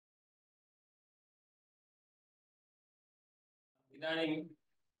इदानीं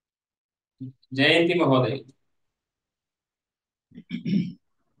जयंती महोदय।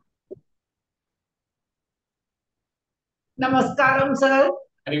 Namaskaram, sir.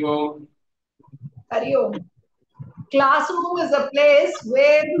 Hari Om. Hari Om. Classroom is a place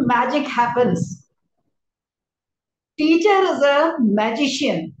where magic happens. Teacher is a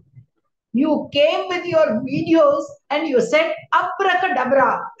magician. You came with your videos and you said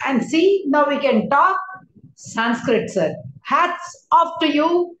abracadabra and see now we can talk Sanskrit, sir. Hats off to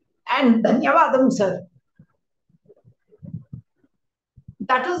you and dhanyavadam, sir.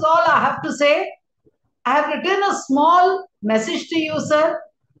 That is all I have to say. I have written a small message to you, sir.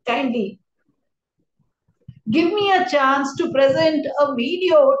 Kindly give me a chance to present a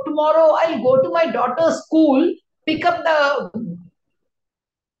video. Tomorrow I'll go to my daughter's school, pick up the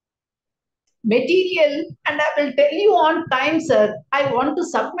material, and I will tell you on time, sir. I want to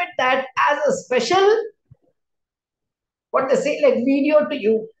submit that as a special, what they say, like video to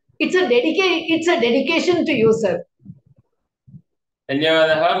you. It's a dedication to you, sir.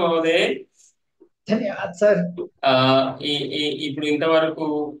 ధన్యవాదాలు మహోదయ్. ధన్యవాదాలు sir. ఇప్పుడు ఇంతవరకు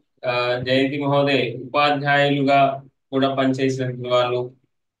జయంతి మహోదయ్ ఉపాధ్యాయులుగా కూడా పనిచేసినటువంటి వాళ్ళు,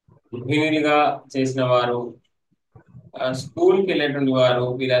 గృహిణులుగా చేసిన వారు, స్కూల్కి వెళ్ళేటువంటి వారు,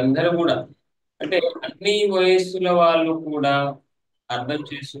 వీళ్ళందరూ కూడా అంటే అన్ని వయస్సుల వాళ్ళు కూడా అర్థం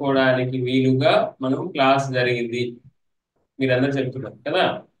చేసుకోవడానికి వీలుగా మనం క్లాస్ జరిగింది మీరందరూ చెప్తున్నారు కదా.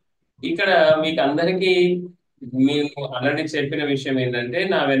 ఇక్కడ మీకు అందరికీ మేము ఆల్రెడీ చెప్పిన విషయం ఏంటంటే,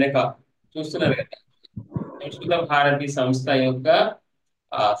 నా వెనక చూస్తున్నారు కదా సంస్కృత భారతి సంస్థ యొక్క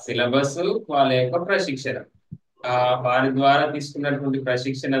సిలబస్, వాళ్ళ యొక్క ప్రశిక్షణ, వారి ద్వారా తీసుకున్నటువంటి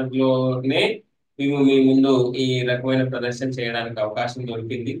ప్రశిక్షణలోనే మేము మీ ముందు ఈ రకమైన ప్రదర్శన చేయడానికి అవకాశం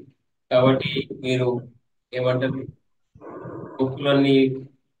దొరికింది. కాబట్టి మీరు ఏమంటారు, తప్పులన్నీ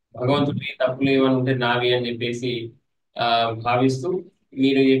భగవంతుడి తప్పులు ఏమని ఉంటే నావి అని చెప్పేసి భావిస్తూ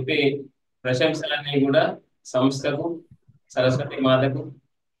మీరు చెప్పే ప్రశంసలన్నీ కూడా సంస్థకు, సరస్వతి మాతకు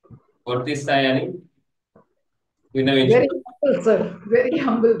వర్తిస్తాయని విన్నవించుకుంటున్నాను. Very humble, sir. Very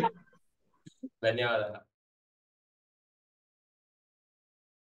humble. ధన్యవాదాలు.